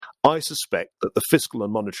I suspect that the fiscal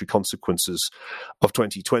and monetary consequences of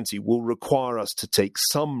 2020 will require us to take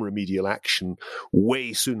some remedial action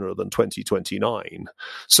way sooner than 2029.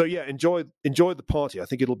 So yeah, enjoy the party. I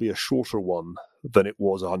think it'll be a shorter one than it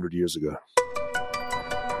was 100 years ago.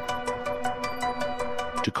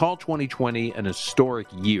 To call 2020 an historic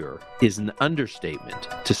year is an understatement,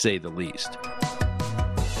 to say the least.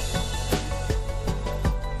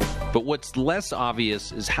 But what's less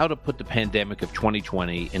obvious is how to put the pandemic of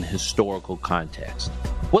 2020 in historical context.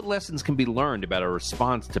 What lessons can be learned about our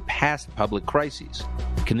response to past public crises?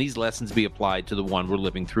 Can these lessons be applied to the one we're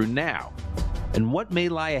living through now? And what may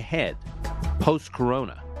lie ahead,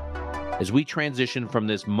 post-corona? As we transition from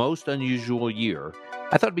this most unusual year,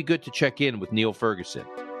 I thought it'd be good to check in with Niall Ferguson.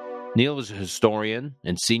 Niall is a historian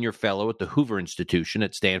and senior fellow at the Hoover Institution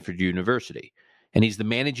at Stanford University, and he's the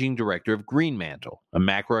managing director of Greenmantle, a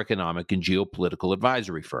macroeconomic and geopolitical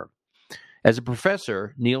advisory firm. As a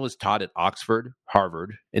professor, Niall has taught at Oxford,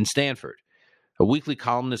 Harvard, and Stanford. A weekly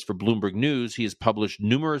columnist for Bloomberg News, he has published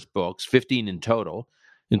numerous books, 15 in total,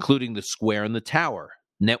 including The Square and the Tower,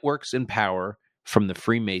 Networks and Power from the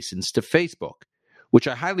Freemasons to Facebook, which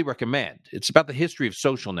I highly recommend. It's about the history of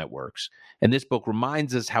social networks, and this book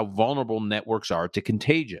reminds us how vulnerable networks are to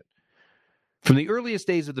contagion. From the earliest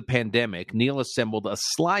days of the pandemic, Niall assembled a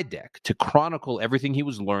slide deck to chronicle everything he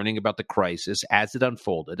was learning about the crisis as it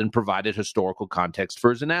unfolded and provided historical context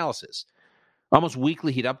for his analysis. Almost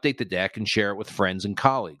weekly, he'd update the deck and share it with friends and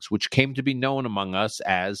colleagues, which came to be known among us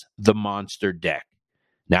as the Monster Deck,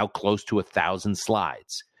 now close to 1,000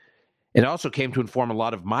 slides. It also came to inform a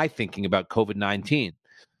lot of my thinking about COVID-19,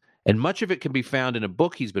 and much of it can be found in a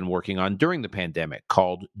book he's been working on during the pandemic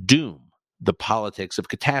called Doom: The Politics of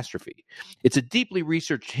Catastrophe. It's a deeply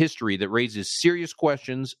researched history that raises serious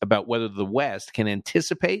questions about whether the West can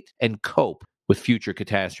anticipate and cope with future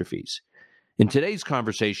catastrophes. In today's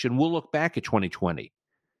conversation, we'll look back at 2020,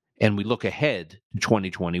 and we look ahead to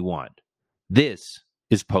 2021. This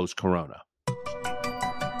is Post-Corona.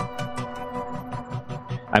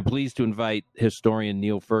 I'm pleased to invite historian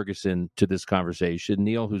Niall Ferguson to this conversation.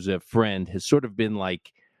 Niall, who's a friend, has sort of been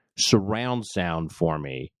like surround sound for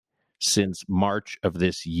me since March of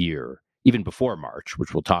this year, even before March,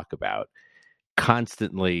 which we'll talk about,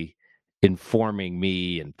 constantly informing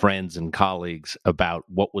me and friends and colleagues about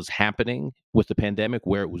what was happening with the pandemic,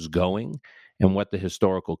 where it was going, and what the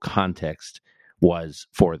historical context was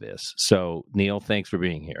for this. So, Niall, thanks for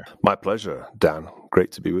being here. My pleasure, Dan.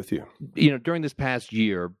 Great to be with you. You know, during this past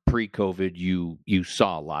year, pre-COVID, you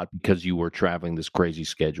saw a lot because you were traveling this crazy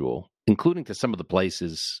schedule, including to some of the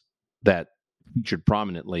places that featured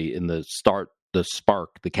prominently in the spark,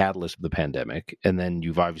 the catalyst of the pandemic. And then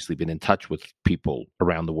you've obviously been in touch with people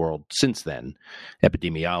around the world since then,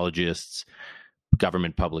 epidemiologists,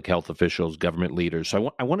 government public health officials, government leaders.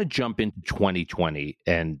 So I want to jump into 2020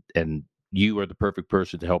 and you are the perfect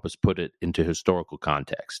person to help us put it into historical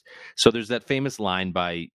context. So there's that famous line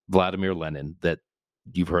by Vladimir Lenin that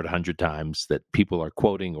you've heard 100 times that people are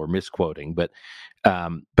quoting or misquoting, but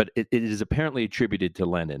it is apparently attributed to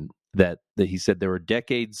Lenin that he said there are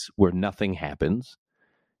decades where nothing happens,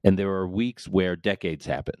 and there are weeks where decades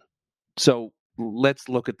happen. So let's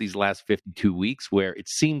look at these last 52 weeks where it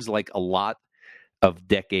seems like a lot of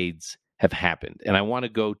decades have happened. And I want to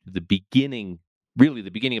go to the beginning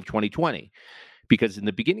of 2020, because in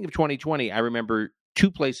the beginning of 2020, I remember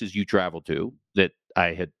two places you traveled to that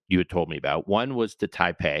you had told me about. One was to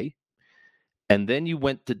Taipei, and then you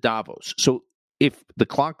went to Davos. So if the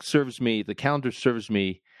calendar serves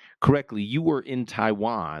me correctly, you were in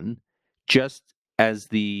Taiwan just as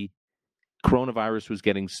the coronavirus was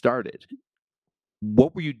getting started.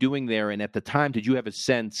 What were you doing there? And at the time, did you have a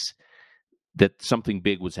sense that something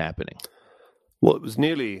big was happening? Well, it was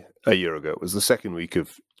nearly a year ago. It was the second week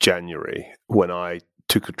of January when I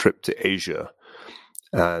took a trip to Asia,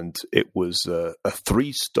 and it was a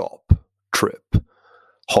 3-stop trip: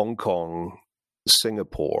 Hong Kong,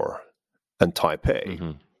 Singapore, and Taipei.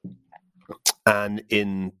 Mm-hmm. And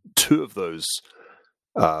in two of those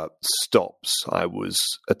stops, I was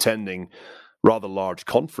attending rather large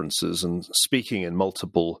conferences and speaking in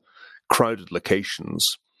multiple crowded locations.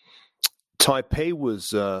 Taipei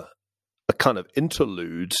was a kind of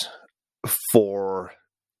interlude for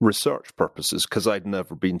research purposes because I'd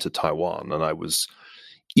never been to Taiwan and I was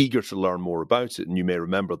eager to learn more about it. And you may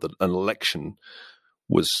remember that an election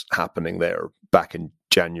was happening there back in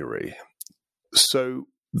January. So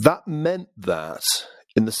that meant that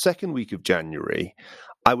in the second week of January,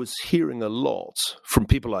 I was hearing a lot from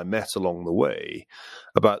people I met along the way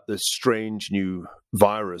about this strange new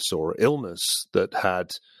virus or illness that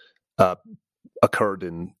had occurred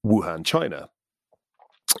in Wuhan, China.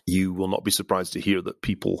 you will not be surprised to hear that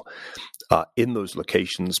people in those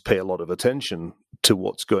locations pay a lot of attention to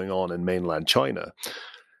what's going on in mainland China.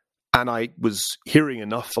 And I was hearing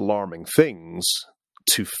enough alarming things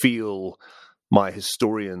to feel my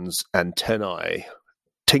historian's antennae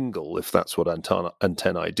tingle, if that's what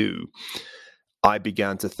antennae do. I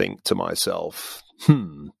began to think to myself,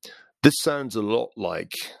 this sounds a lot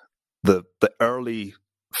like the early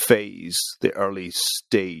phase, the early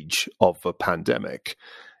stage of a pandemic,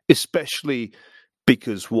 especially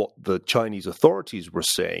because what the Chinese authorities were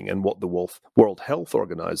saying and what the World Health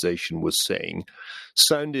Organization was saying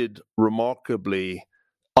sounded remarkably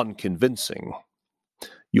unconvincing.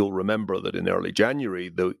 You'll remember that in early January,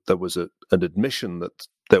 there was an admission that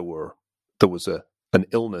there was an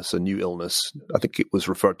illness, a new illness. I think it was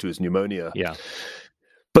referred to as pneumonia. Yeah.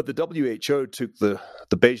 But the WHO took the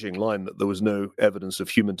Beijing line that there was no evidence of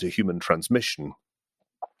human-to-human transmission.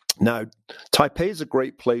 Now, Taipei is a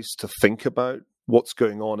great place to think about what's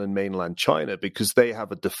going on in mainland China because they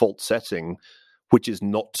have a default setting, which is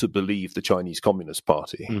not to believe the Chinese Communist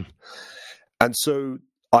Party. And so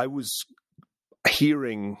I was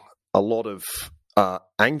hearing a lot of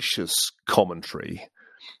anxious commentary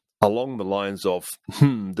along the lines of,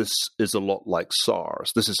 this is a lot like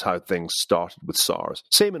SARS. This is how things started with SARS.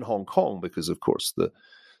 Same in Hong Kong, because, of course, the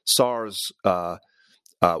SARS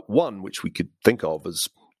one, which we could think of as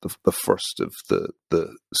the first of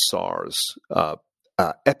the SARS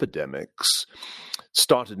epidemics,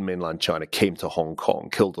 started in mainland China, came to Hong Kong,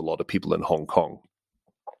 killed a lot of people in Hong Kong.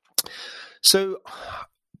 So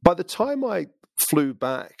by the time I flew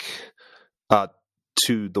back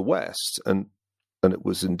to the West, and it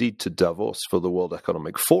was indeed to Davos for the World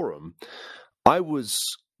Economic Forum, I was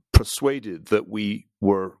persuaded that we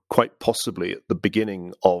were quite possibly at the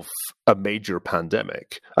beginning of a major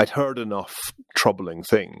pandemic. I'd heard enough troubling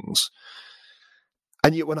things.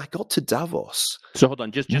 And yet when I got to Davos... So hold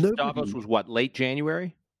on, just Davos was what, late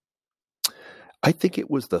January? I think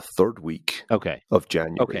it was the third week of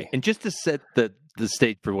January. Okay, and just to set the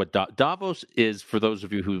stage for what Davos is, for those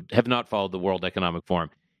of you who have not followed the World Economic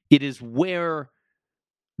Forum, it is where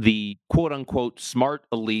the quote-unquote smart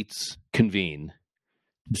elites convene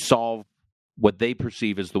to solve what they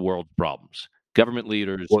perceive as the world's problems. Government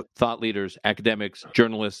leaders, thought leaders, academics,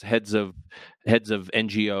 journalists, heads of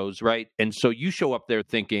NGOs, right? And so you show up there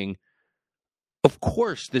thinking, of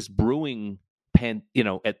course, this brewing at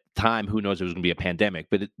the time, who knows if it was going to be a pandemic,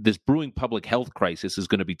 but this brewing public health crisis is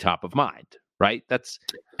going to be top of mind, right?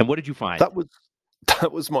 And what did you find?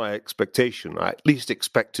 That was my expectation. I at least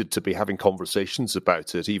expected to be having conversations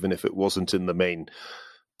about it, even if it wasn't in the main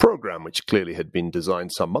program, which clearly had been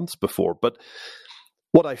designed some months before. But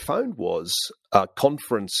what I found was a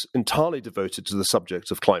conference entirely devoted to the subject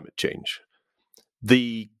of climate change.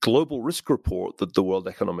 The global risk report that the World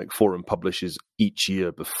Economic Forum publishes each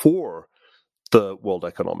year before the World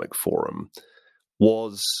Economic Forum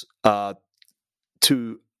was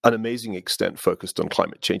to an amazing extent focused on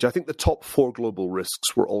climate change. I think the top 4 global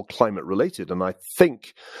risks were all climate related, and I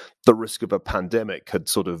think the risk of a pandemic had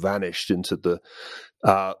sort of vanished into the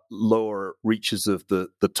lower reaches of the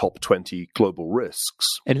top 20 global risks.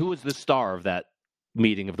 And who was the star of that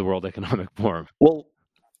meeting of the World Economic Forum? Well,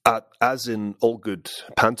 as in all good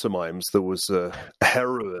pantomimes, there was a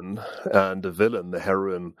heroine and a villain. The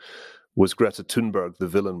heroine was Greta Thunberg, the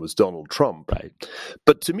villain was Donald Trump. Right.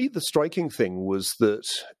 But to me, the striking thing was that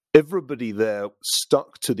everybody there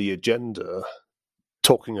stuck to the agenda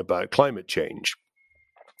talking about climate change.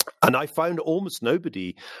 And I found almost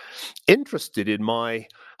nobody interested in my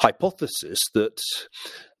hypothesis that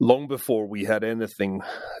long before we had anything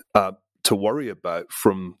to worry about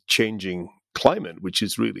from changing climate, which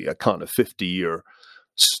is really a kind of 50-year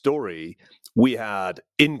story, we had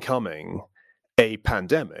incoming a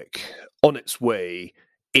pandemic on its way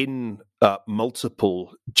in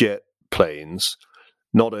multiple jet planes,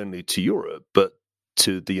 not only to Europe, but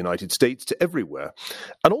to the United States, to everywhere.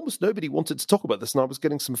 And almost nobody wanted to talk about this. And I was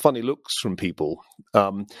getting some funny looks from people.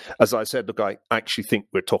 As I said, look, I actually think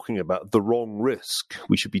we're talking about the wrong risk.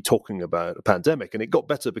 We should be talking about a pandemic. And it got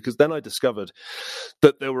better because then I discovered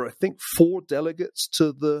that there were, I think, 4 delegates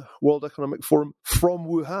to the World Economic Forum from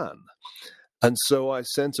Wuhan. And so I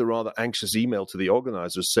sent a rather anxious email to the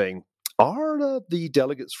organizers saying, are the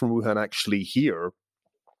delegates from Wuhan actually here?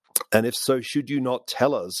 And if so, should you not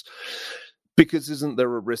tell us? Because isn't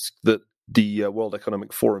there a risk that the World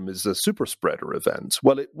Economic Forum is a super spreader event?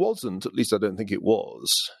 Well, it wasn't. At least I don't think it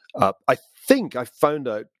was. I think I found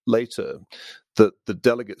out later that the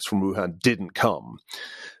delegates from Wuhan didn't come.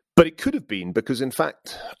 But it could have been because, in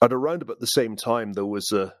fact, at around about the same time, there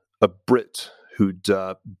was a Brit who'd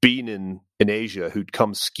been in Asia, who'd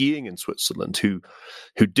come skiing in Switzerland, who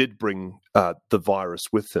did bring the virus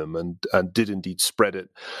with him and did indeed spread it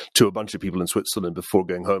to a bunch of people in Switzerland before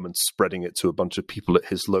going home and spreading it to a bunch of people at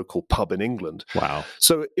his local pub in England. Wow.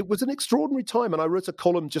 So it was an extraordinary time. And I wrote a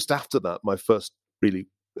column just after that, my first really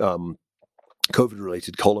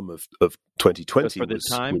COVID-related column of 2020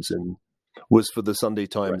 was for the Sunday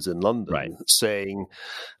Times in London, saying,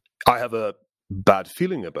 I have a bad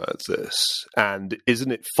feeling about this. And isn't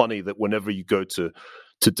it funny that whenever you go to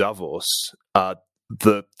Davos,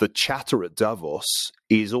 the chatter at Davos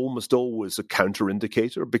is almost always a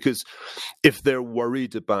counter-indicator, because if they're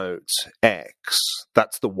worried about X,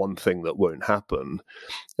 that's the one thing that won't happen.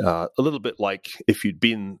 A little bit like if you'd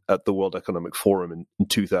been at the World Economic Forum in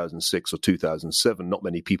 2006 or 2007, not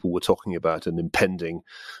many people were talking about an impending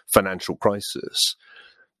financial crisis.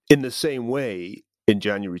 In the same way, in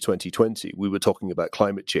January 2020, we were talking about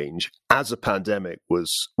climate change as a pandemic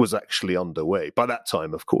was actually underway. By that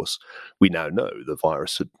time, of course, we now know the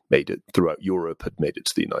virus had made it throughout Europe, had made it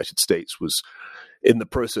to the United States, was in the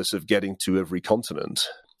process of getting to every continent.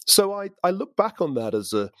 So I look back on that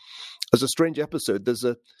as a strange episode. There's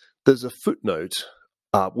a footnote,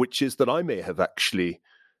 which is that I may have actually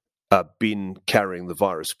been carrying the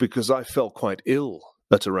virus because I felt quite ill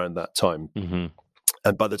at around that time. Mm-hmm.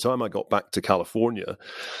 And by the time I got back to California,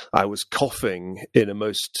 I was coughing in a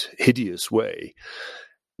most hideous way.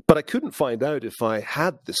 But I couldn't find out if I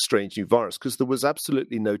had this strange new virus because there was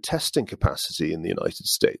absolutely no testing capacity in the United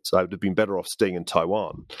States. I would have been better off staying in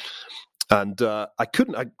Taiwan. And I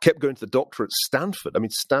kept going to the doctor at Stanford. I mean,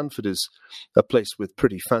 Stanford is a place with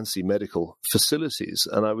pretty fancy medical facilities.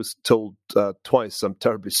 And I was told twice, I'm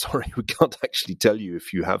terribly sorry, we can't actually tell you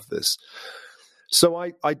if you have this. So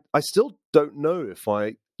I still don't know if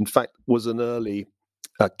I, in fact, was an early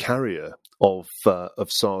carrier of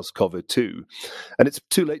SARS-CoV-2. And it's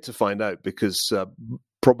too late to find out because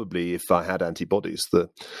probably if I had antibodies,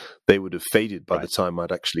 they would have faded by the time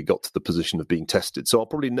I'd actually got to the position of being tested. So I'll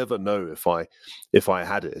probably never know if I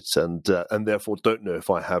had it, and therefore don't know if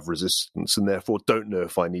I have resistance, and therefore don't know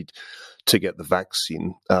if I need to get the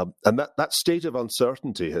vaccine. And that state of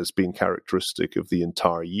uncertainty has been characteristic of the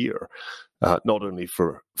entire year, not only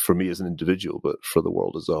for me as an individual, but for the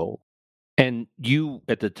world as a whole. And you,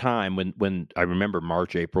 at the time, when I remember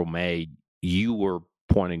March, April, May, you were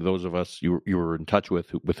pointing those of us you were in touch with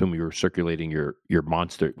whom you were circulating your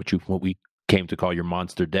monster, what we came to call your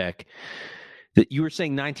monster deck, that you were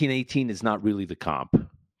saying 1918 is not really the comp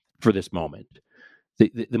for this moment.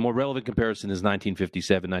 The more relevant comparison is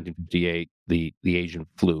 1957, 1958, the Asian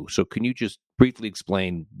flu. So can you just briefly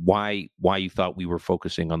explain why you thought we were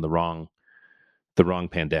focusing on the wrong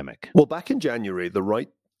pandemic? Well, back in January, the right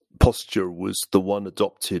posture was the one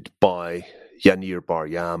adopted by Yanir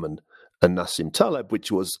Bar-Yam and Nassim Taleb,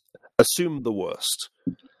 which was assume the worst,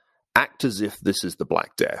 act as if this is the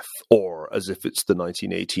Black Death, or as if it's the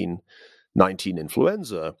 1918-19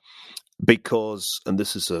 influenza, because, and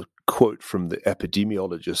this is a quote from the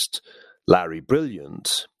epidemiologist Larry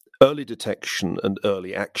Brilliant, early detection and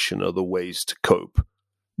early action are the ways to cope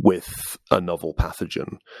with a novel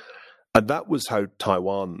pathogen. And that was how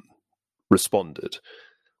Taiwan responded.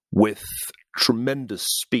 With tremendous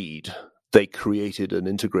speed, they created an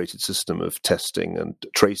integrated system of testing and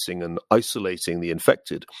tracing and isolating the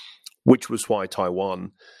infected, which was why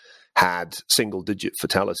Taiwan had single-digit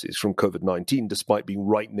fatalities from COVID-19, despite being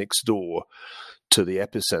right next door to the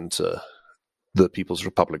epicenter, the People's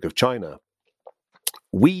Republic of China.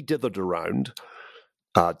 We dithered around.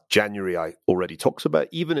 January, I already talked about.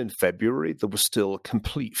 Even in February, there was still a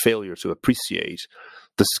complete failure to appreciate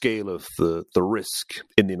the scale of the risk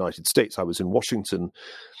in the United States. I was in Washington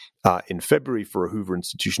in February for a Hoover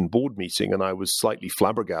Institution board meeting, and I was slightly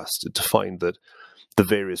flabbergasted to find that the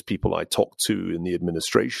various people I talked to in the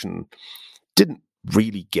administration didn't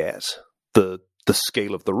really get the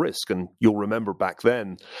scale of the risk. And you'll remember back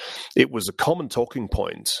then, it was a common talking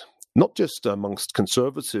point, not just amongst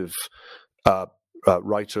conservative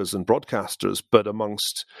writers and broadcasters, but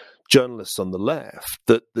amongst journalists on the left,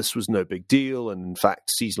 that this was no big deal. And in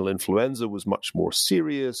fact, seasonal influenza was much more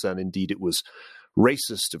serious. And indeed, it was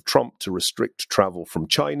racist of Trump to restrict travel from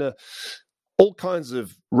China. All kinds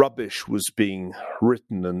of rubbish was being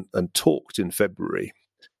written and talked in February.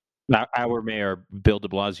 Now, our mayor, Bill de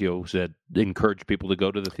Blasio, said encourage people to go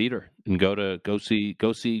to the theater and go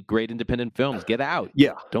see great independent films. Get out.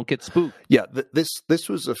 Yeah. Don't get spooked. Yeah, this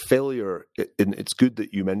was a failure, and it's good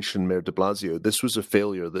that you mentioned Mayor de Blasio. This was a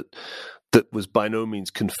failure that was by no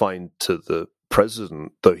means confined to the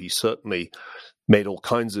president, though he certainly made all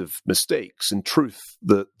kinds of mistakes. In truth,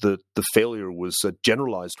 the failure was a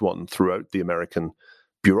generalized one throughout the American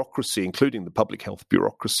bureaucracy, including the public health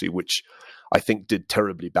bureaucracy, which I think did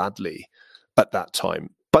terribly badly at that time.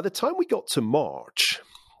 By the time we got to March,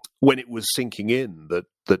 when it was sinking in that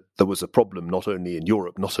there was a problem not only in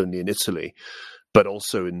Europe, not only in Italy, but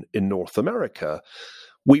also in North America,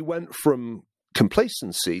 we went from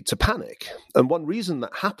complacency to panic. And one reason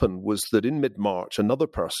that happened was that in mid-March, another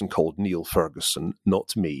person called Neil Ferguson, not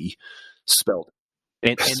me, spelled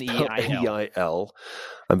N-E-I-L.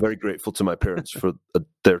 I'm very grateful to my parents for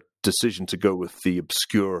their decision to go with the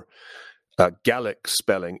obscure Gaelic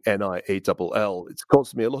spelling N-I-A-L-L. It's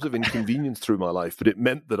caused me a lot of inconvenience through my life, but it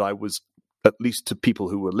meant that I was, at least to people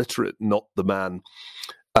who were literate, not the man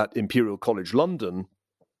at Imperial College London,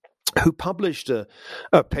 who published a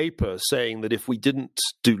paper saying that if we didn't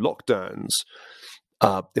do lockdowns,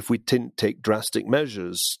 if we didn't take drastic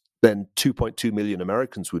measures, then 2.2 million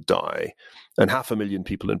Americans would die and 500,000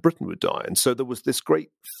 people in Britain would die. And so there was this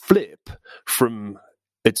great flip from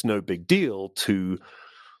it's no big deal to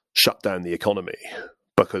shut down the economy,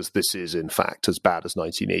 because this is, in fact, as bad as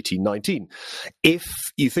 1918-19. If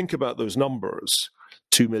you think about those numbers,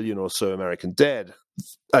 2 million or so American dead,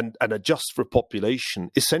 and adjust for population,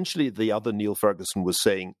 essentially the other Neil Ferguson was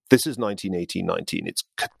saying, this is 1918-19. It's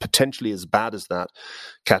potentially as bad as that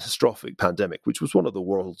catastrophic pandemic, which was one of the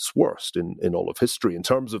world's worst in all of history in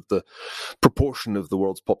terms of the proportion of the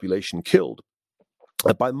world's population killed.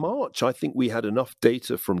 By March, I think we had enough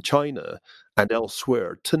data from China and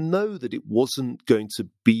elsewhere to know that it wasn't going to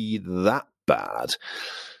be that bad.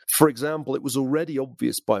 For example, it was already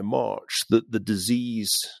obvious by March that the disease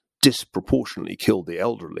disproportionately killed the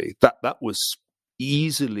elderly. That was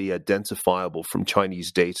easily identifiable from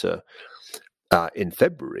Chinese data in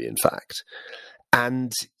February, in fact.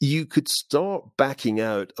 And you could start backing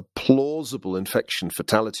out a plausible infection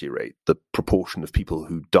fatality rate, the proportion of people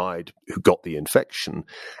who died who got the infection.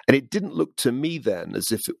 And it didn't look to me then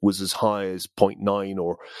as if it was as high as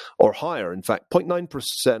 0.9 or higher. In fact,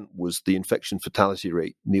 0.9% was the infection fatality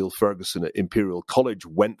rate Neil Ferguson at Imperial College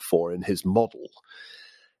went for in his model.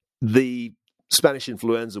 The Spanish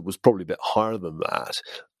influenza was probably a bit higher than that.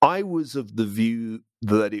 I was of the view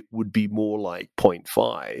that it would be more like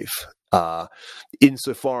 0.5,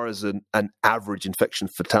 insofar as an average infection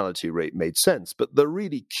fatality rate made sense. But the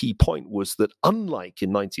really key point was that unlike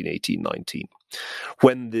in 1918-19,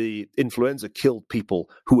 when the influenza killed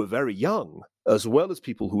people who were very young, as well as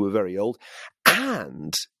people who were very old,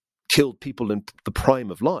 and killed people in the prime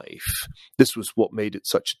of life. This was what made it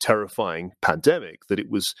such a terrifying pandemic, that it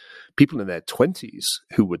was people in their 20s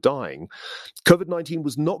who were dying. COVID-19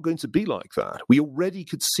 was not going to be like that. We already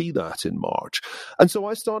could see that in March. And so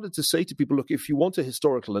I started to say to people, look, if you want a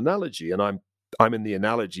historical analogy, and I'm in the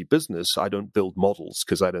analogy business, I don't build models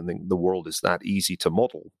because I don't think the world is that easy to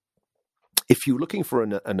model. If you're looking for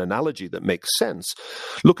an analogy that makes sense,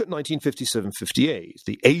 look at 1957-58,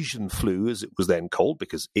 the Asian flu, as it was then called,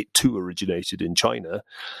 because it too originated in China.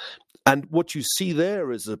 And what you see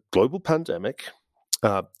there is a global pandemic,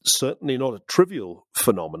 certainly not a trivial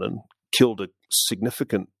phenomenon, killed a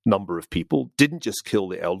significant number of people, didn't just kill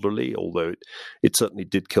the elderly, although it certainly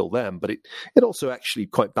did kill them, but it also actually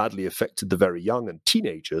quite badly affected the very young and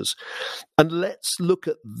teenagers. And let's look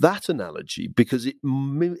at that analogy, because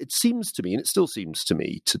it seems to me, and it still seems to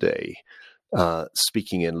me today,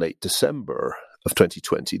 speaking in late December of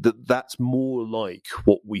 2020, that that's more like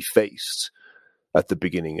what we faced at the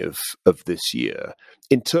beginning of this year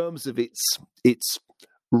in terms of its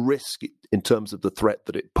risk, in terms of the threat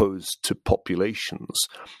that it posed to populations.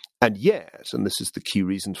 And yet, and this is the key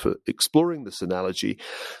reason for exploring this analogy,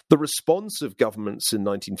 the response of governments in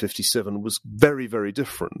 1957 was very, very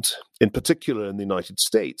different. In particular, in the United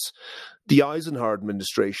States, the Eisenhower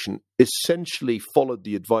administration essentially followed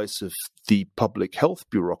the advice of the public health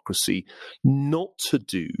bureaucracy not to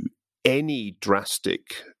do any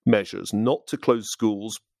drastic measures, not to close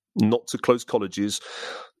schools, not to close colleges,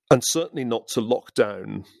 and certainly not to lock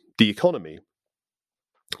down the economy,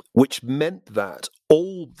 which meant that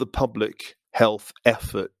all the public health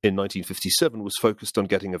effort in 1957 was focused on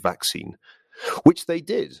getting a vaccine, which they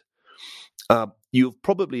did. You've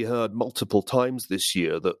probably heard multiple times this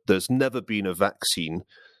year that there's never been a vaccine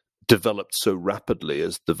developed so rapidly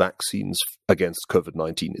as the vaccines against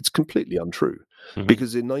COVID-19. It's completely untrue,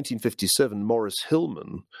 because in 1957, Morris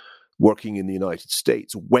Hillman, working in the United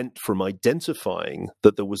States, went from identifying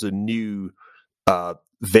that there was a new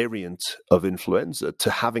variant of influenza to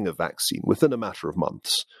having a vaccine within a matter of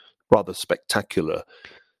months. Rather spectacular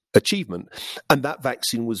achievement. And that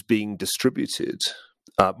vaccine was being distributed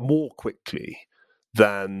more quickly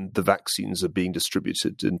than the vaccines are being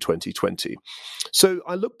distributed in 2020. So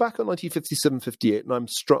I look back at 1957-58 and I'm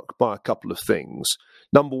struck by a couple of things.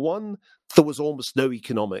 Number one, there was almost no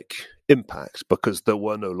economic impact because there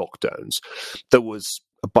were no lockdowns. There was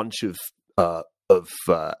a bunch of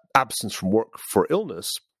absence from work for illness,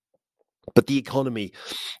 but the economy,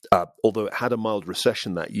 although it had a mild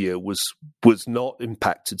recession that year, was not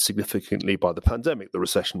impacted significantly by the pandemic. The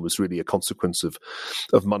recession was really a consequence of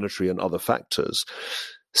monetary and other factors.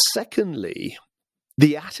 Secondly,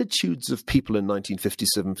 the attitudes of people in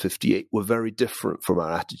 1957-58 were very different from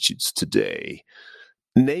our attitudes today.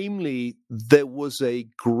 Namely, there was a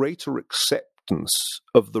greater acceptance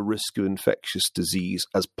of the risk of infectious disease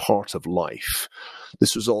as part of life.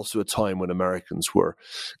 This was also a time when Americans were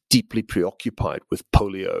deeply preoccupied with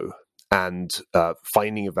polio, and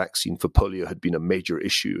finding a vaccine for polio had been a major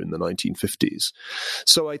issue in the 1950s.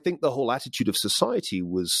 So I think the whole attitude of society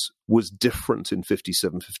was different in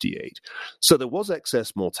 57-58. So there was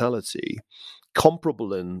excess mortality,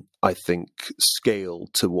 comparable in, I think, scale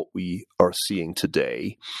to what we are seeing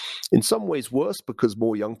today. In some ways worse because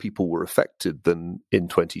more young people were affected than in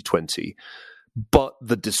 2020. But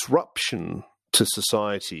the disruption to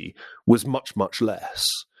society was much, much less.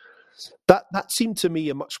 That seemed to me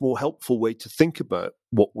a much more helpful way to think about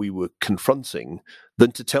what we were confronting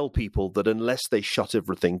than to tell people that unless they shut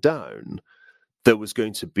everything down, there was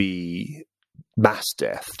going to be mass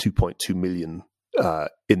death, 2.2 million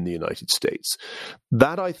in the United States.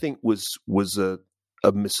 That, I think, was a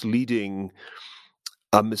misleading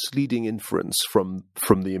inference from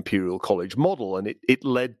the Imperial College model, and it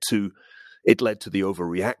led to the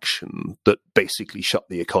overreaction that basically shut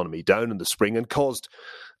the economy down in the spring and caused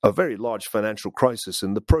a very large financial crisis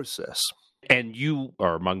in the process. And you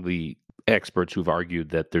are among the experts who've argued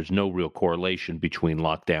that there's no real correlation between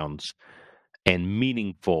lockdowns and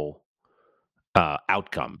meaningful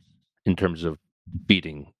outcome in terms of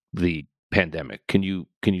beating the pandemic. Can you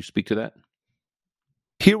speak to that?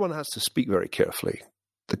 Here one has to speak very carefully.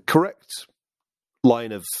 The correct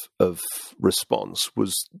line of response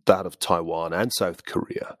was that of Taiwan and South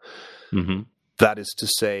Korea. Mm-hmm. That is to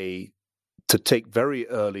say, to take very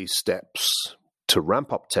early steps to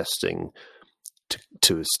ramp up testing,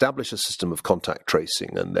 to establish a system of contact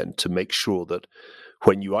tracing, and then to make sure that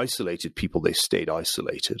when you isolated people, they stayed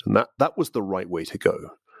isolated. And that was the right way to go.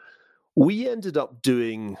 We ended up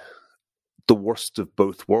doing the worst of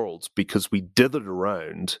both worlds because we dithered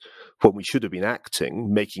around when we should have been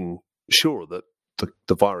acting, making sure that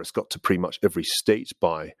the virus got to pretty much every state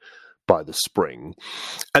by the spring.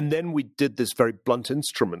 And then we did this very blunt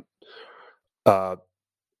instrument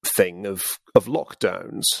thing of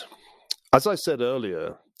lockdowns. As I said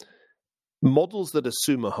earlier, models that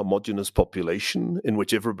assume a homogeneous population in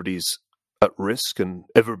which everybody's at risk and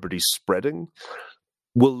everybody's spreading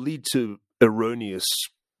will lead to erroneous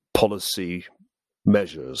policy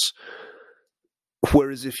measures.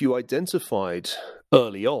 Whereas if you identified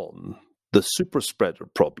early on the super spreader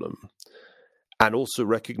problem and also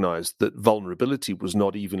recognized that vulnerability was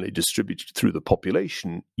not evenly distributed through the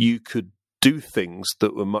population, you could do things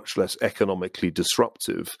that were much less economically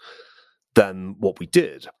disruptive than what we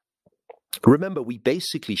did. Remember, we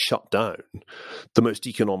basically shut down the most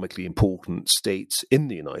economically important states in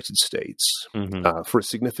the United States for a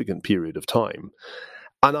significant period of time.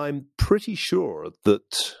 And I'm pretty sure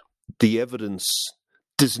that the evidence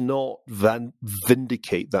does not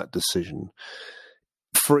vindicate that decision.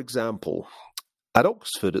 For example, at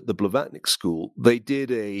Oxford, at the Blavatnik School, they did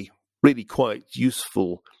a really quite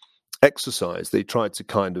useful exercise. They tried to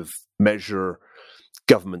kind of measure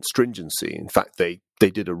government stringency. In fact, they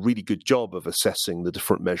did a really good job of assessing the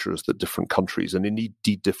different measures that different countries and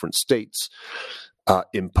indeed different states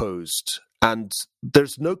imposed. And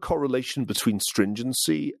there's no correlation between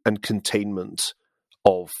stringency and containment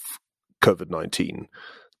of COVID-19.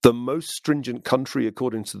 The most stringent country,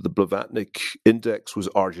 according to the Blavatnik Index, was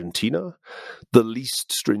Argentina. The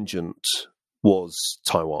least stringent was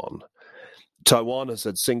Taiwan. Taiwan has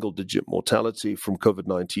had single-digit mortality from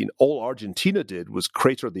COVID-19. All Argentina did was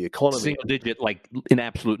crater the economy. Single-digit, like in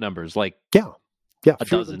absolute numbers, like yeah, a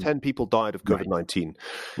fewer dozen. than 10 people died of COVID-19.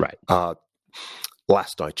 Right.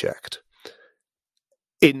 Last I checked.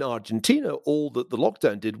 In Argentina, all that the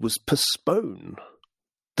lockdown did was postpone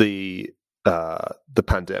the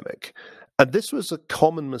pandemic. And this was a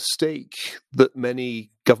common mistake that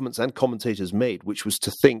many governments and commentators made, which was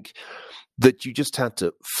to think that you just had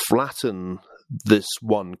to flatten this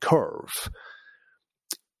one curve.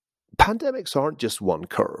 Pandemics aren't just one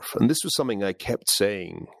curve. And this was something I kept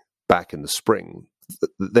saying back in the spring.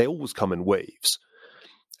 They always come in waves.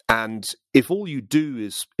 And if all you do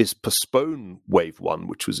is postpone wave one,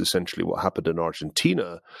 which was essentially what happened in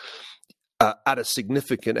Argentina, at a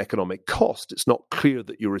significant economic cost, it's not clear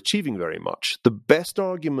that you're achieving very much. The best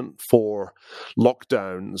argument for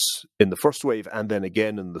lockdowns in the first wave and then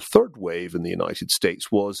again in the third wave in the United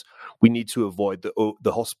States was we need to avoid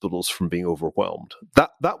the hospitals from being overwhelmed.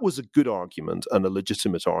 That was a good argument and a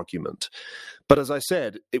legitimate argument. But as I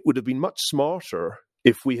said, it would have been much smarter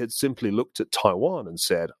if we had simply looked at Taiwan and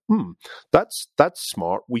said, that's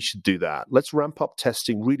smart, we should do that. Let's ramp up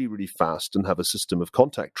testing really, really fast and have a system of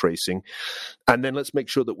contact tracing. And then let's make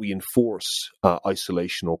sure that we enforce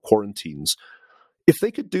isolation or quarantines. If they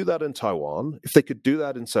could do that in Taiwan, if they could do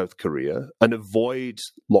that in South Korea and avoid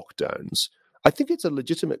lockdowns, I think it's a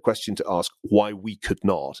legitimate question to ask why we could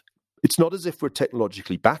not. It's not as if we're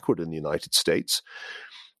technologically backward in the United States.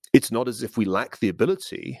 It's not as if we lack the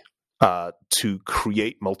ability to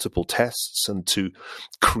create multiple tests and to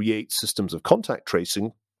create systems of contact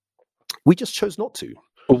tracing. We just chose not to.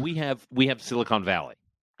 Well, we have Silicon Valley,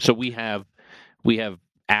 so we have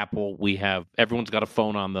Apple, everyone's got a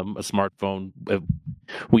phone on them, a smartphone.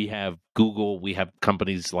 We have Google, we have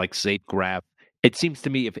companies like SafeGraph. It seems to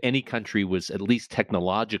me if any country was at least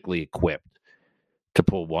technologically equipped to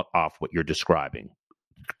pull off what you're describing,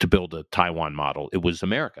 to build a Taiwan model, it was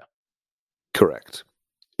America. Correct.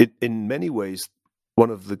 In many ways, one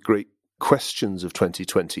of the great questions of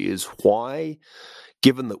 2020 is why,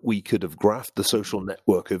 given that we could have graphed the social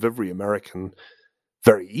network of every American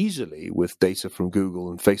very easily with data from Google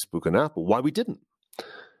and Facebook and Apple, why we didn't.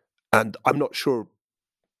 And I'm not sure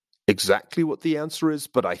exactly what the answer is,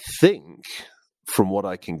 but I think, from what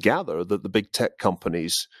I can gather, that the big tech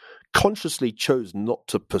companies consciously chose not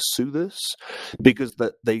to pursue this because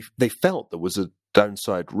that they felt there was a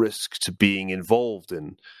downside risk to being involved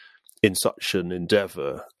in such an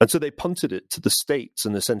endeavor. And so they punted it to the states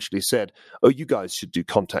and essentially said, oh, you guys should do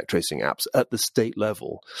contact tracing apps at the state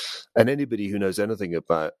level. And anybody who knows anything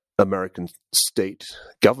about American state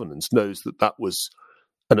governance knows that that was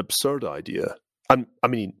an absurd idea. And I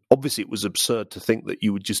mean, obviously it was absurd to think that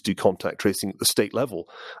you would just do contact tracing at the state level.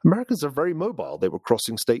 Americans are very mobile. They were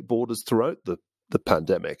crossing state borders throughout the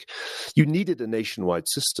pandemic. You needed a nationwide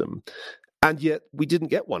system. And yet we didn't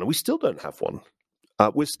get one, and we still don't have one.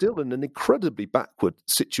 We're still in an incredibly backward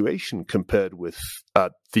situation compared with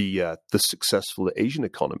the successful Asian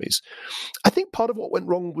economies. I think part of what went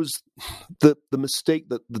wrong was the mistake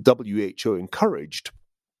that the WHO encouraged,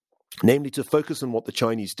 namely to focus on what the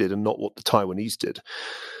Chinese did and not what the Taiwanese did.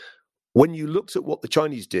 When you looked at what the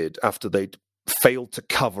Chinese did after they'd failed to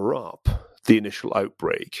cover up the initial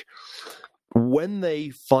outbreak, when they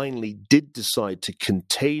finally did decide to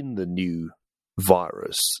contain the new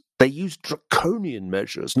virus, they used draconian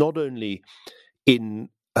measures, not only in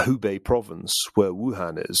Hubei province, where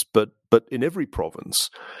Wuhan is, but in every province,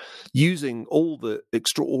 using all the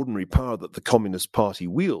extraordinary power that the Communist Party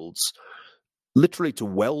wields, literally to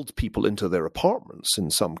weld people into their apartments in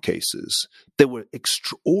some cases. There were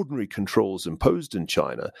extraordinary controls imposed in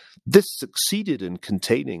China. This succeeded in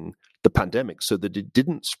containing the pandemic so that it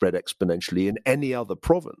didn't spread exponentially in any other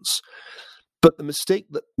province. But the mistake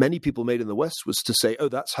that many people made in the West was to say, oh,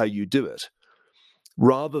 that's how you do it,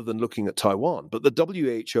 rather than looking at Taiwan. But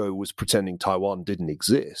the WHO was pretending Taiwan didn't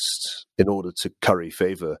exist in order to curry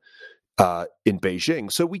favor in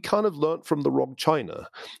Beijing. So we kind of learnt from the wrong China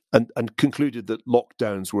and concluded that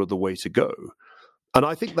lockdowns were the way to go. And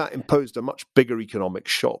I think that imposed a much bigger economic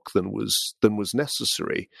shock than was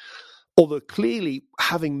necessary. Although clearly,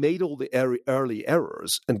 having made all the early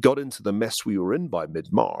errors and got into the mess we were in by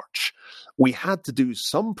mid-March, we had to do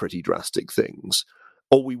some pretty drastic things,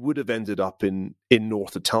 or we would have ended up in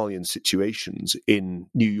North Italian situations in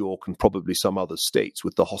New York and probably some other states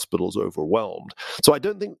with the hospitals overwhelmed. So I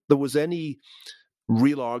don't think there was any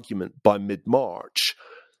real argument by mid-March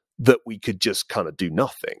that we could just kind of do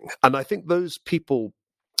nothing. And I think those people,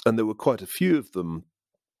 and there were quite a few of them,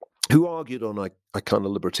 who argued on a kind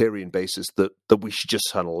of libertarian basis that we should just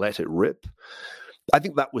kind of let it rip. I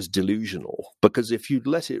think that was delusional, because if you'd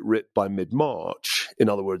let it rip by mid-March, in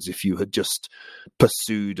other words, if you had just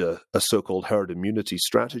pursued a so-called herd immunity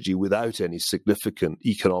strategy without any significant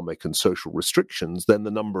economic and social restrictions, then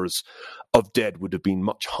the numbers of dead would have been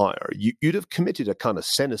much higher. You'd have committed a kind of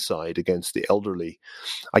senocide against the elderly.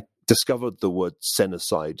 I discovered the word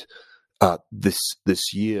senocide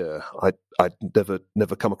this year. I'd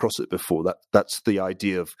never come across it before. That's the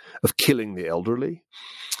idea of killing the elderly,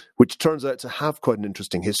 which turns out to have quite an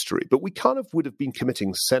interesting history. But we kind of would have been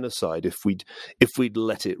committing senocide if we'd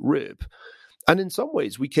let it rip. And in some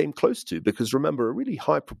ways we came close to, because remember, a really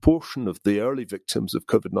high proportion of the early victims of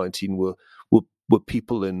COVID-19 were were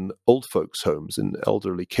people in old folks' homes and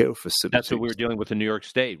elderly care facilities. That's what we were dealing with in New York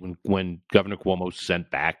State when Governor Cuomo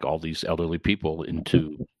sent back all these elderly people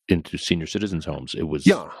into senior citizens' homes. It was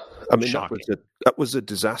shocking. That was a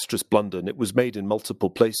disastrous blunder, and it was made in multiple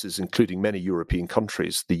places, including many European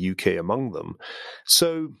countries, the UK among them.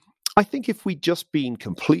 So I think if we'd just been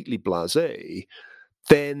completely blasé,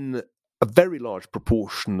 then a very large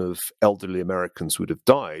proportion of elderly Americans would have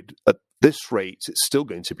died. At this rate, it's still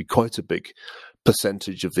going to be quite a big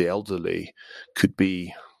percentage of the elderly, could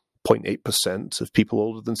be 0.8% of people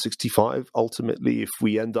older than 65, ultimately, if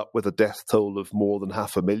we end up with a death toll of more than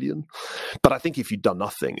 500,000. But I think if you'd done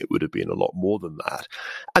nothing, it would have been a lot more than that.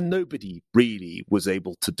 And nobody really was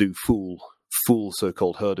able to do full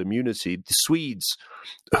so-called herd immunity. The Swedes,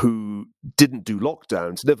 who didn't do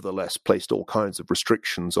lockdowns, nevertheless placed all kinds of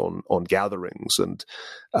restrictions on gatherings and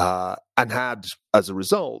had, as a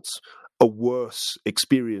result, a worse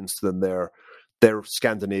experience than their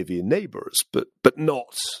Scandinavian neighbors, but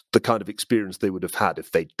not the kind of experience they would have had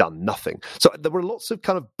if they'd done nothing. So there were lots of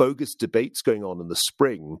kind of bogus debates going on in the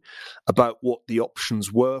spring about what the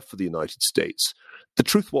options were for the United States. The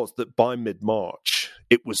truth was that by mid-March,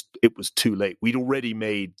 it was too late. We'd already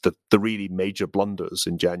made the really major blunders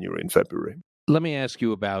in January and February. Let me ask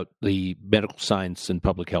you about the medical science and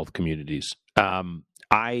public health communities.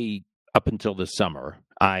 Up until this summer,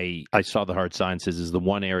 I saw the hard sciences as the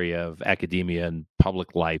one area of academia and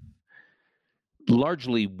public life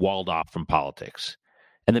largely walled off from politics.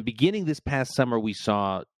 And then beginning this past summer, we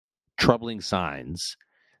saw troubling signs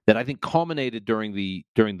that I think culminated during the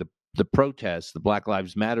protests, the Black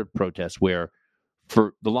Lives Matter protests, where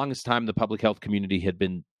for the longest time the public health community had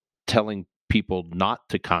been telling people not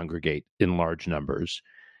to congregate in large numbers.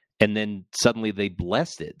 And then suddenly they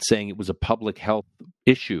blessed it, saying it was a public health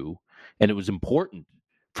issue and it was important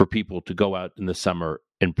for people to go out in the summer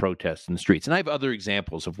and protest in the streets. And I have other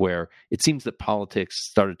examples of where it seems that politics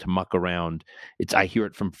started to muck around. I hear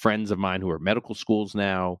it from friends of mine who are at medical schools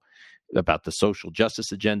now about the social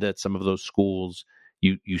justice agenda at some of those schools.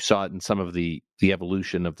 You saw it in some of the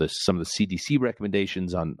evolution of some of the CDC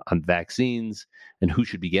recommendations on vaccines and who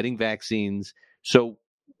should be getting vaccines. So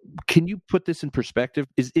can you put this in perspective?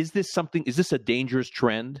 Is this a dangerous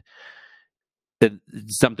trend? That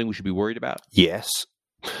something we should be worried about? Yes,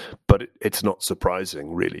 but it's not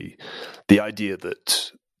surprising, really. The idea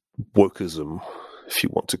that wokeism, if you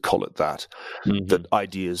want to call it that, that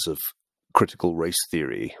ideas of critical race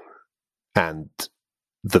theory and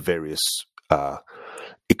the various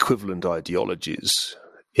equivalent ideologies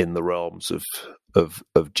in the realms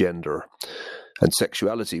of gender and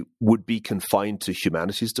sexuality would be confined to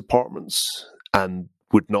humanities departments and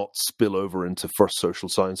would not spill over into first social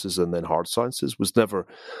sciences and then hard sciences was never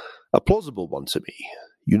a plausible one to me.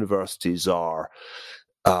 Universities are,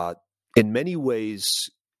 in many ways,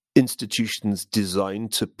 institutions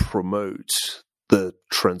designed to promote the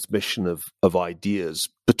transmission of ideas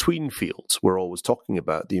between fields. We're always talking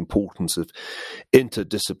about the importance of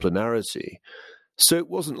interdisciplinarity. So it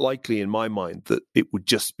wasn't likely in my mind that it would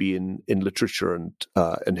just be in literature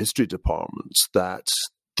and history departments that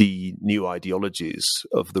the new ideologies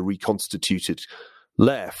of the reconstituted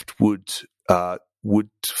left would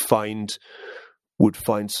find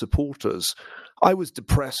supporters. I was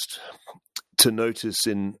depressed to notice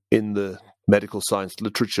in the medical science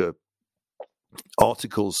literature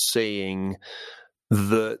articles saying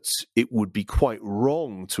that it would be quite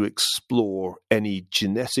wrong to explore any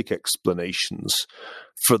genetic explanations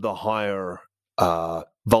for the higher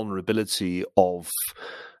vulnerability of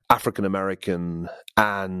African American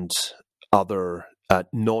and other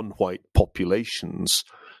non-white populations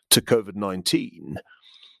to COVID-19.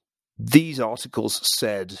 These articles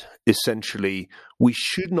said, essentially, we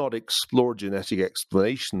should not explore genetic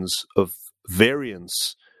explanations of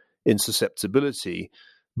variance in susceptibility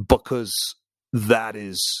because that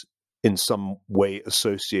is in some way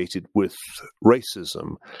associated with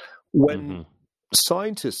racism. When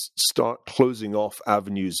scientists start closing off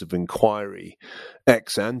avenues of inquiry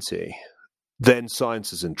ex ante, then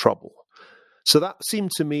science is in trouble. So that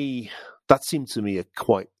seemed to me a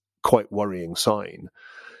quite worrying sign.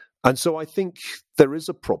 And so I think there is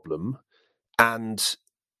a problem, and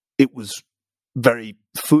it was very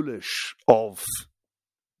foolish of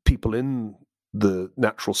people in the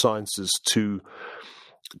natural sciences to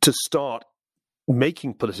start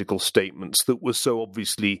making political statements that were so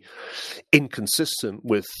obviously inconsistent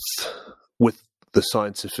with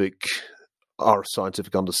our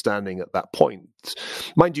scientific understanding at that point.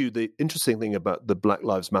 Mind you, the interesting thing about the Black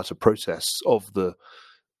Lives Matter protests of the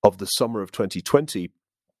summer of 2020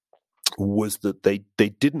 was that they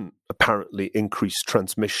didn't apparently increase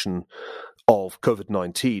transmission of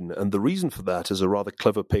COVID-19. And the reason for that, as a rather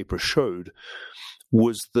clever paper showed,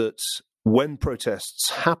 was that when protests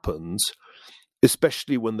happened,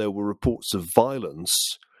 especially when there were reports of violence,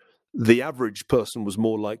 the average person was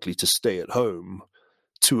more likely to stay at home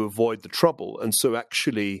to avoid the trouble. And so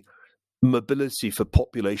actually mobility for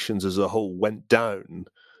populations as a whole went down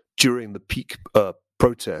during the peak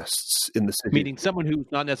protests in the city. Meaning someone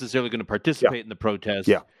who's not necessarily going to participate in the protest,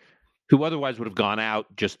 who otherwise would have gone out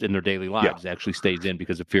just in their daily lives, actually stays in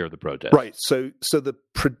because of fear of the protest. Right. So the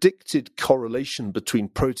predicted correlation between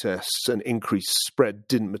protests and increased spread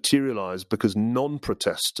didn't materialize because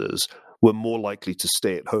non-protesters were more likely to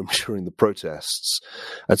stay at home during the protests.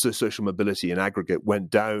 And so social mobility in aggregate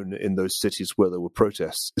went down in those cities where there were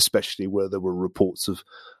protests, especially where there were reports of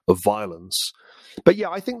violence. But yeah,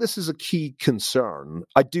 I think this is a key concern.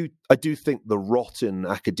 I do think the rot in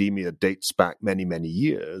academia dates back many, many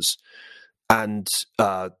years. And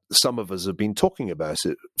some of us have been talking about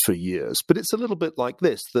it for years. But it's a little bit like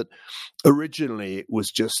this, that originally it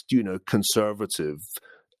was just, conservative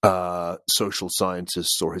social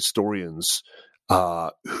scientists or historians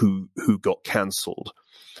who got cancelled.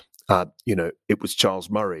 It was Charles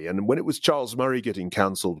Murray. And when it was Charles Murray getting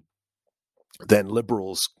cancelled, then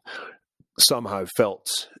liberals somehow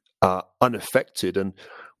felt unaffected and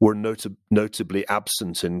were notably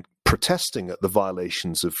absent in protesting at the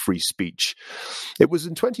violations of free speech. It was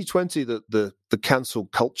in 2020 that the cancel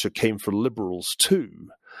culture came for liberals too.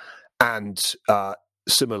 And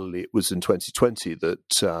similarly, it was in 2020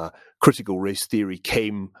 that critical race theory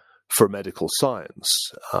came for medical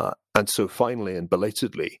science. And so finally and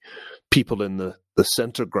belatedly, people in the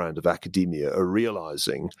center ground of academia are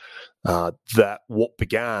realizing that what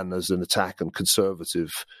began as an attack on conservative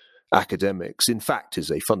academics, in fact, is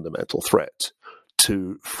a fundamental threat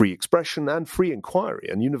to free expression and free inquiry.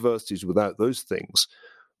 And universities without those things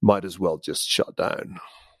might as well just shut down.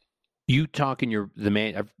 You talk in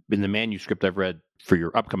the manuscript I've read for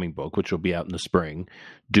your upcoming book, which will be out in the spring,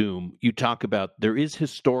 Doom, you talk about there is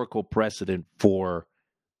historical precedent for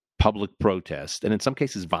public protest, and in some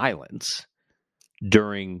cases violence,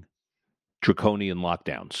 during draconian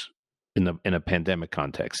lockdowns in a pandemic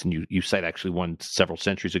context. And you cite actually one several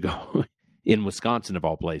centuries ago in Wisconsin, of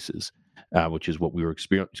all places, which is what we were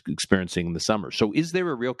experiencing in the summer. So is there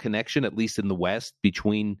a real connection, at least in the West,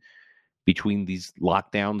 between these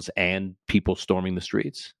lockdowns and people storming the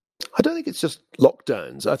streets? I don't think it's just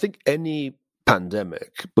lockdowns. I think any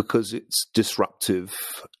pandemic, because it's disruptive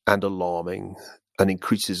and alarming and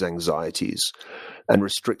increases anxieties and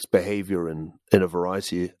restricts behavior in a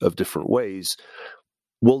variety of different ways,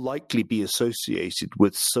 will likely be associated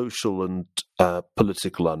with social and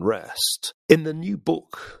political unrest. In the new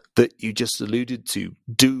book that you just alluded to,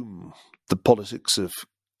 Doom, The Politics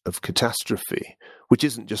of Catastrophe, which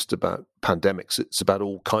isn't just about pandemics, it's about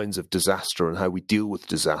all kinds of disaster and how we deal with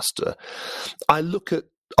disaster. I look at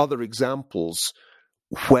other examples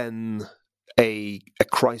when a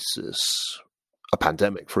crisis, a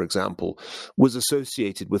pandemic, for example, was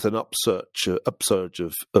associated with an upsurge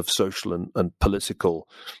of social and political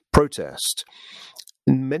protest.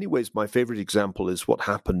 In many ways, my favorite example is what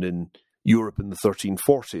happened in Europe in the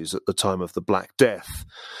 1340s at the time of the Black Death,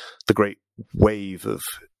 the great wave of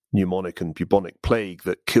pneumonic and bubonic plague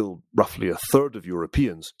that killed roughly a third of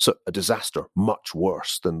Europeans. So a disaster much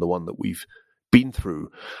worse than the one that we've been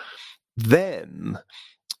through. Then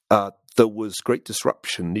there was great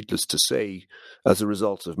disruption, needless to say, as a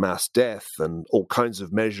result of mass death and all kinds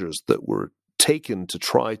of measures that were taken to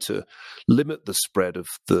try to limit the spread of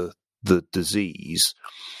the disease.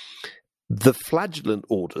 The flagellant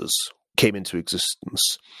orders came into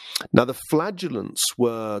existence. Now, the flagellants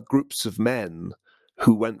were groups of men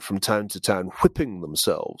who went from town to town whipping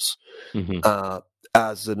themselves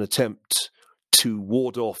as an attempt to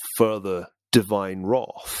ward off further divine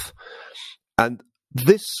wrath. And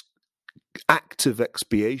this act of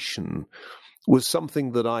expiation was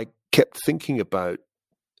something that I kept thinking about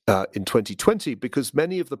in 2020, because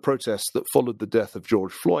many of the protests that followed the death of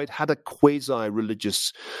George Floyd had a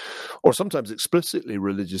quasi-religious or sometimes explicitly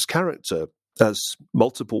religious character, as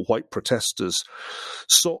multiple white protesters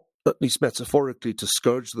sought, at least metaphorically, to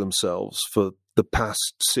scourge themselves for the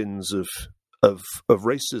past sins of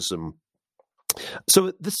racism.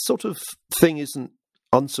 So this sort of thing isn't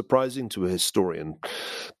unsurprising to a historian.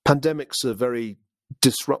 Pandemics are very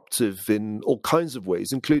disruptive in all kinds of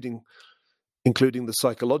ways, including the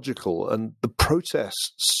psychological. And the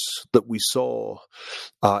protests that we saw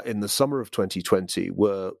in the summer of 2020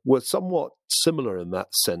 were somewhat similar in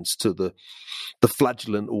that sense to the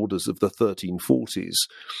flagellant orders of the 1340s.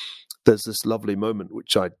 There's this lovely moment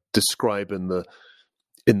which I describe in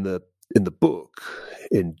the in the book,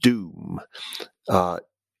 in Doom,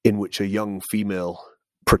 in which a young female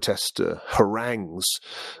protester harangues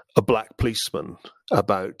a black policeman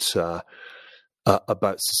about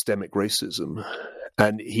systemic racism,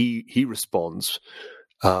 and he responds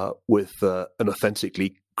with an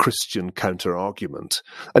authentically Christian counter-argument.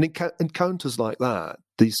 And encounters like that,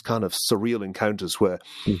 these kind of surreal encounters where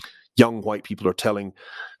young white people are telling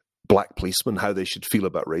black policemen how they should feel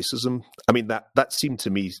about racism, I mean, that seemed to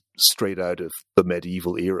me straight out of the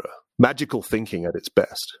medieval era. Magical thinking at its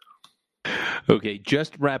best. Okay,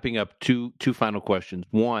 just wrapping up, two final questions.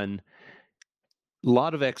 One, a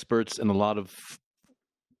lot of experts and a lot of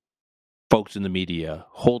folks in the media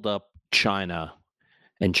hold up China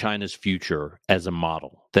and China's future as a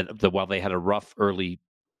model. That while they had a rough early,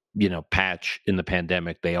 patch in the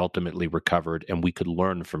pandemic, they ultimately recovered, and we could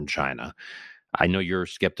learn from China. I know you're a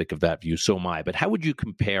skeptic of that view, so am I. But how would you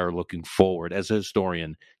compare, looking forward as a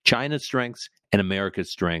historian, China's strengths and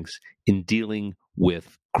America's strengths in dealing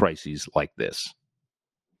with crises like this?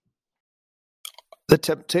 The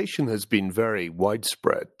temptation has been very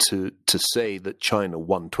widespread to say that China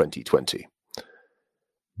won 2020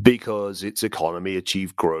 because its economy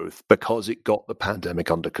achieved growth, because it got the pandemic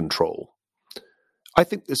under control. I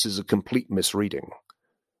think this is a complete misreading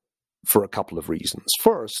for a couple of reasons.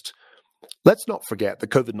 First, let's not forget that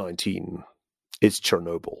COVID-19 is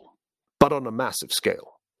Chernobyl, but on a massive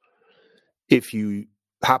scale. If you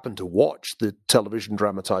happen to watch the television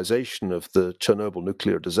dramatization of the Chernobyl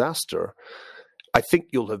nuclear disaster, I think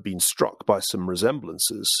you'll have been struck by some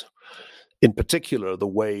resemblances. In particular, the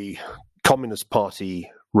way Communist Party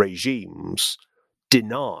regimes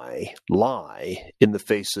lie in the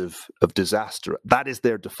face of disaster. That is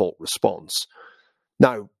their default response.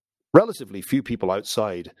 Now, relatively few people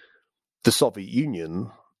outside the Soviet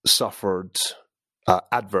Union suffered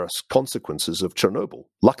adverse consequences of Chernobyl,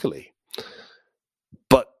 luckily.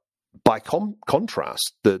 But by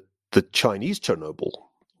contrast, the Chinese Chernobyl,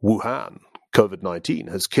 Wuhan, COVID-19,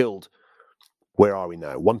 has killed, where are we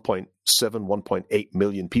now, 1.7, 1.8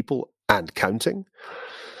 million people and counting.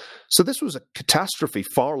 So this was a catastrophe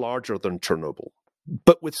far larger than Chernobyl,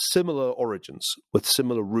 but with similar origins, with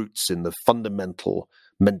similar roots in the fundamental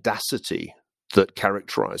mendacity that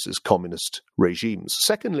characterizes communist regimes.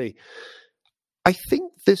 Secondly, I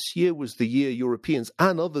think this year was the year Europeans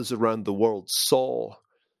and others around the world saw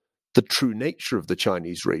the true nature of the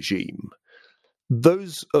Chinese regime.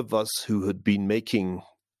 Those of us who had been making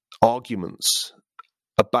arguments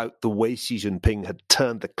about the way Xi Jinping had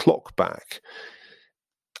turned the clock back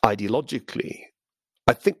ideologically,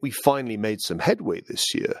 I think we finally made some headway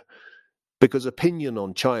this year, because opinion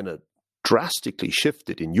on China drastically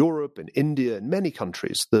shifted in Europe and India and many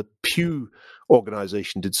countries. The Pew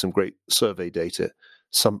organization did some great survey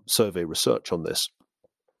research on this.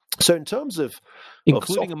 So in terms of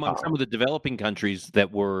including among some of the developing countries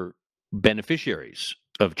that were beneficiaries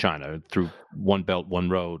of China through One Belt, One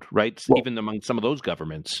Road, right? Well, even among some of those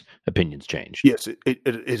governments, opinions changed. Yes,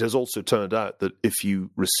 it has also turned out that if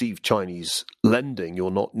you receive Chinese lending,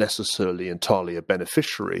 you're not necessarily entirely a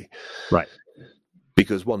beneficiary. Right.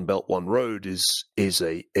 Because One Belt, One Road is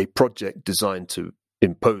a project designed to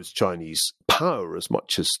impose Chinese power as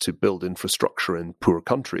much as to build infrastructure in poor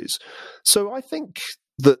countries. So I think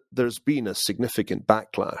that there's been a significant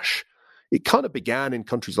backlash. It kind of began in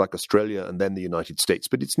countries like Australia and then the United States,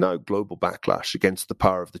 but it's now global backlash against the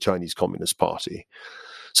power of the Chinese Communist Party.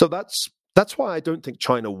 So that's why I don't think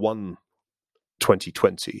China won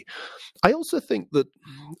 2020. I also think that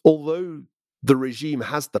although the regime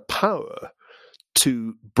has the power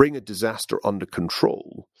to bring a disaster under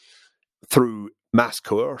control through mass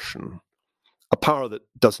coercion, a power that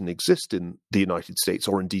doesn't exist in the United States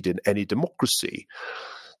or indeed in any democracy,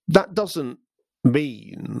 that doesn't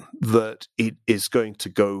mean that it is going to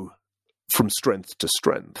go from strength to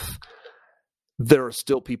strength. There are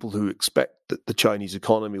still people who expect that the Chinese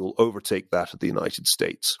economy will overtake that of the United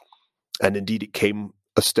States. And indeed, it came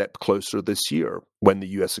a step closer this year when the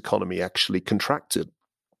US economy actually contracted.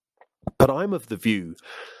 But I'm of the view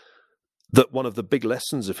that one of the big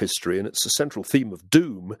lessons of history, and it's a central theme of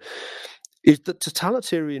Doom, is that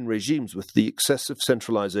totalitarian regimes, with the excessive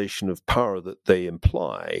centralization of power that they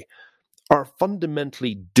imply, are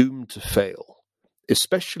fundamentally doomed to fail,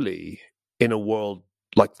 especially in a world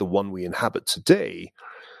like the one we inhabit today,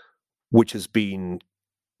 which has been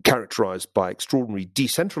characterized by extraordinary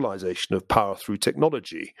decentralization of power through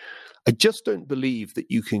technology. I just don't believe that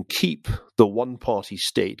you can keep the one-party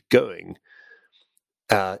state going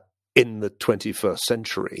in the 21st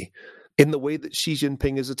century in the way that Xi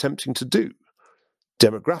Jinping is attempting to do.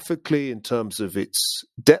 demographically, in terms of its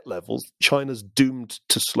debt levels, China's doomed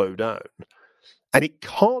to slow down. And it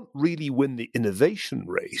can't really win the innovation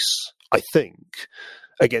race, I think,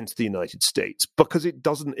 against the United States because it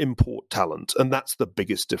doesn't import talent. And that's the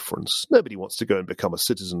biggest difference. Nobody wants to go and become a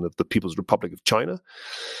citizen of the People's Republic of China.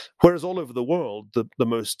 Whereas all over the world, the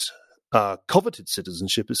most coveted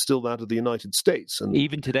citizenship is still that of the United States. And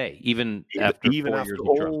even today, even after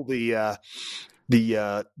all the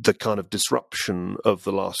kind of disruption of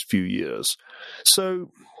the last few years.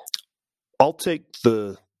 So I'll take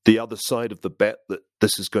the other side of the bet that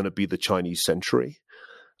this is going to be the Chinese century.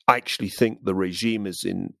 I actually think the regime is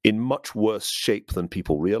in much worse shape than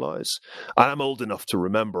people realize. I'm old enough to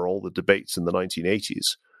remember all the debates in the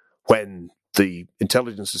 1980s when the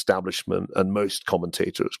intelligence establishment and most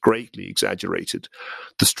commentators greatly exaggerated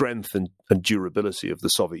the strength and durability of the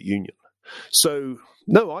Soviet Union. So,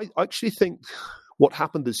 no, I actually think what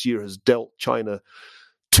happened this year has dealt China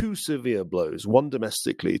two severe blows, one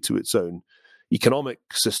domestically to its own economic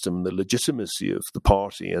system, the legitimacy of the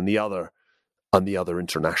party, and the other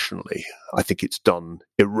internationally. I think it's done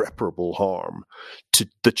irreparable harm to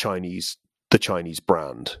the Chinese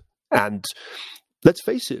brand. And let's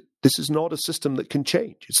face it, this is not a system that can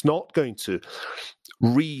change. It's not going to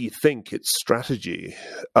rethink its strategy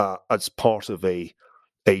as part of a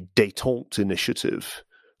détente initiative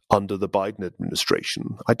under the Biden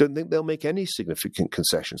administration. I don't think they'll make any significant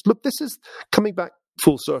concessions. Look, this is coming back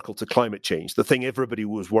full circle to climate change, the thing everybody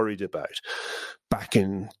was worried about back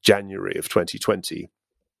in January of 2020.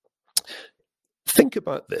 Think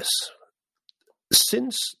about this.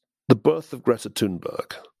 Since the birth of Greta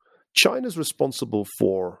Thunberg, China's responsible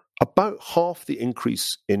for about half the increase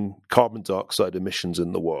in carbon dioxide emissions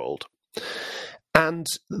in the world. And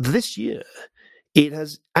this year, it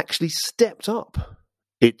has actually stepped up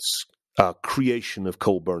its creation of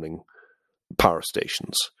coal-burning power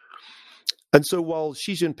stations. And so while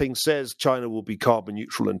Xi Jinping says China will be carbon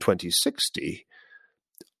neutral in 2060,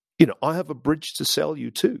 I have a bridge to sell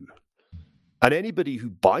you too. And anybody who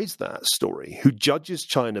buys that story, who judges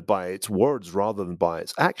China by its words rather than by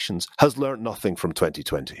its actions, has learned nothing from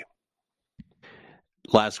 2020.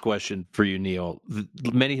 Last question for you, Neil.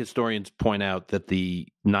 Many historians point out that the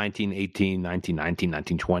 1918, 1919,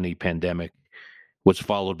 1920 pandemic was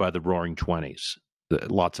followed by the Roaring '20s.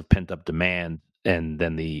 Lots of pent-up demand, and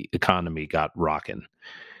then the economy got rocking.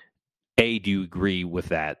 A, do you agree with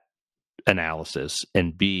that analysis?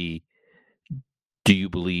 And B, do you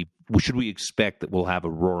believe, should we expect that we'll have a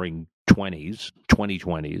roaring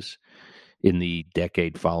 2020s in the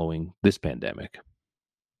decade following this pandemic?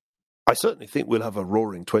 I certainly think we'll have a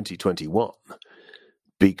roaring 2021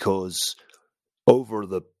 because over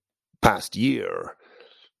the past year,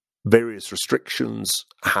 various restrictions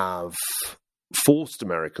have forced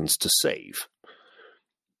Americans to save.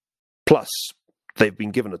 Plus, they've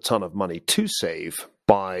been given a ton of money to save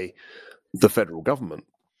by the federal government.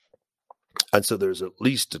 And so there's at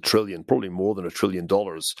least $1 trillion, probably more than $1 trillion,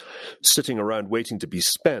 sitting around waiting to be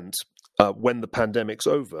spent when the pandemic's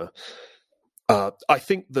over. I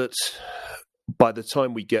think that by the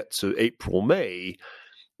time we get to April, May,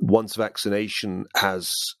 once vaccination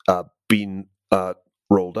has been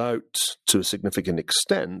rolled out to a significant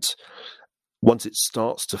extent, once it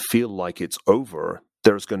starts to feel like it's over,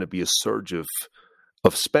 there's going to be a surge of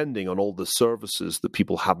spending on all the services that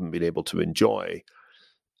people haven't been able to enjoy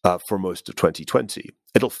for most of 2020.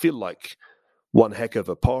 It'll feel like one heck of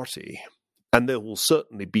a party, and there will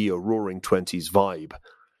certainly be a roaring 20s vibe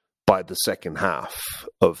by the second half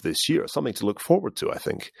of this year. Something to look forward to, I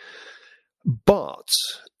think. But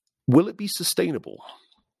will it be sustainable?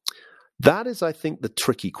 That is, I think, the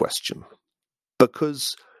tricky question,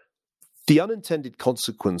 because the unintended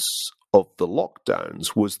consequence of the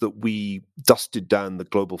lockdowns was that we dusted down the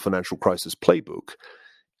global financial crisis playbook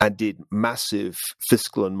and did massive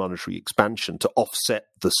fiscal and monetary expansion to offset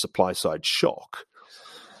the supply side shock.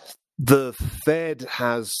 The Fed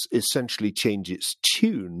has essentially changed its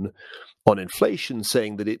tune on inflation,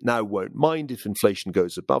 saying that it now won't mind if inflation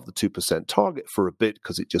goes above the 2% target for a bit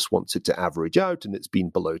because it just wants it to average out, and it's been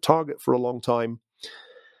below target for a long time.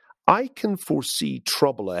 I can foresee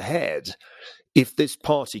trouble ahead if this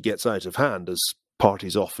party gets out of hand, as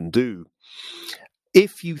parties often do.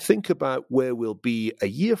 If you think about where we'll be a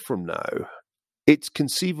year from now, it's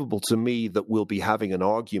conceivable to me that we'll be having an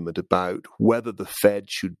argument about whether the Fed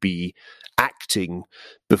should be acting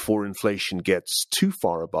before inflation gets too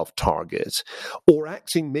far above target, or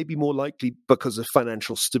acting maybe more likely because of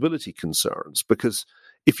financial stability concerns. Because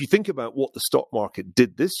if you think about what the stock market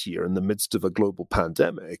did this year in the midst of a global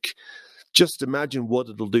pandemic, just imagine what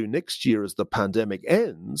it'll do next year as the pandemic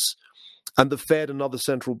ends. And the Fed and other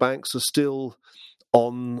central banks are still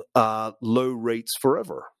on low rates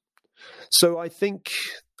forever. So I think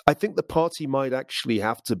the party might actually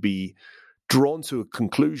have to be drawn to a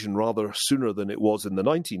conclusion rather sooner than it was in the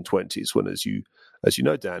 1920s, when, as you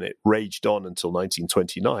know, Dan, it raged on until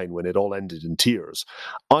 1929, when it all ended in tears.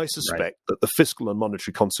 I suspect that the fiscal and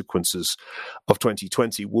monetary consequences of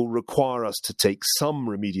 2020 will require us to take some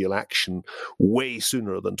remedial action way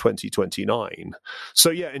sooner than 2029. So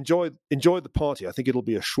yeah, enjoy the party. I think it'll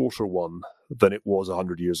be a shorter one than it was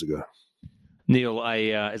 100 years ago. Neil,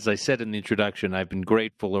 as I said in the introduction, I've been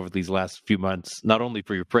grateful over these last few months, not only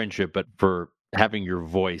for your friendship, but for having your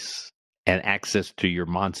voice and access to your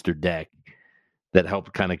monster deck that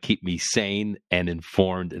helped kind of keep me sane and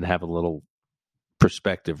informed and have a little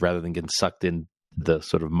perspective rather than getting sucked in the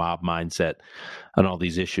sort of mob mindset on all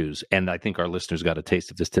these issues. And I think our listeners got a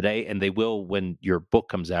taste of this today, and they will when your book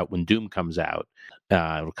comes out, when Doom comes out.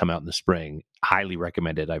 It'll come out in the spring. Highly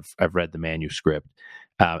recommend it. I've read the manuscript.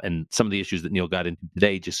 And some of the issues that Neil got into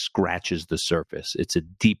today just scratches the surface. It's a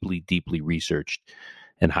deeply, deeply researched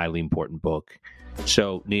and highly important book.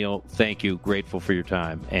 So, Neil, thank you. Grateful for your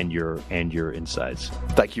time and your insights.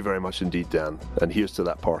 Thank you very much indeed, Dan. And here's to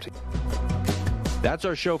that party. That's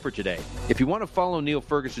our show for today. If you want to follow Neil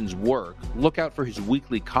Ferguson's work, look out for his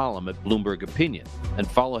weekly column at Bloomberg Opinion and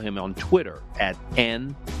follow him on Twitter at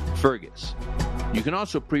 @nfergus. You can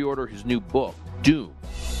also pre-order his new book, Doom,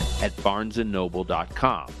 at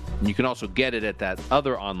barnesandnoble.com. And you can also get it at that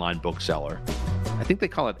other online bookseller. I think they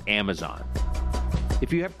call it Amazon.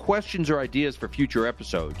 If you have questions or ideas for future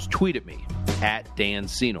episodes, tweet at me at Dan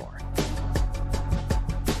Senor.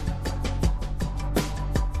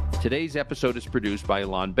 Today's episode is produced by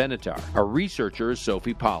Ilan Benatar. Our researcher is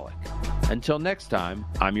Sophie Pollack. Until next time,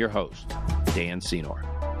 I'm your host, Dan Senor.